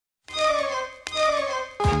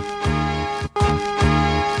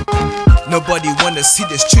Nobody wanna see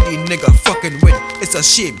this shitty nigga fucking win. It's a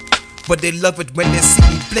shame, but they love it when they see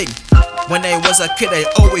me blink. When I was a kid, I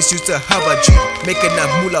always used to have a dream, making a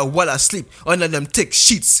moolah while I sleep under them thick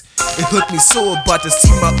sheets. It hurt me so bad to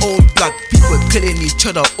see my old black people killing each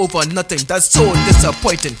other over nothing. That's so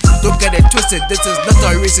disappointing. Don't get it twisted, this is not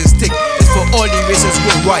a racist thing. It's for all the races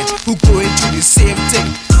worldwide who going through the same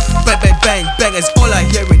thing. Bang, bang, bang, bang is all I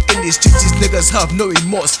hear in these streets. These niggas have no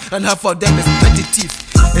remorse, and half of them is petty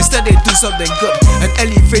thief. Instead they do something good and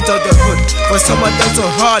elevate out the hood. But some of them so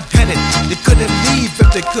hard-headed, they couldn't leave if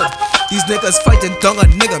they could. These niggas fighting down a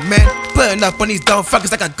nigga, man. Putting up on these down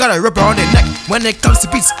fuckers like I got a rubber on their neck. When it comes to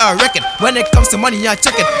beats, I reckon. When it comes to money, I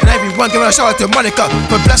check it. And everyone giving a shout out to Monica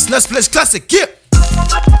for blessing us for this classic, yeah.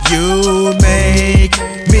 You make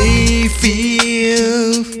me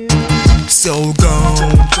feel so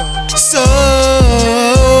gone, so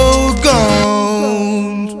gone.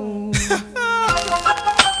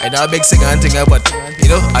 I know I make singer and thing, but you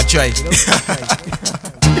know, I try.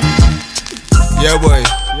 Yeah, boy.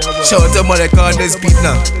 Shout out to Monica on this beat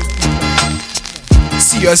now.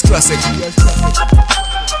 Serious classic.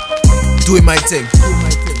 Doing my thing.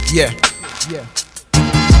 Yeah. Yeah.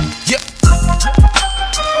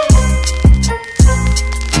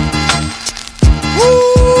 Woo!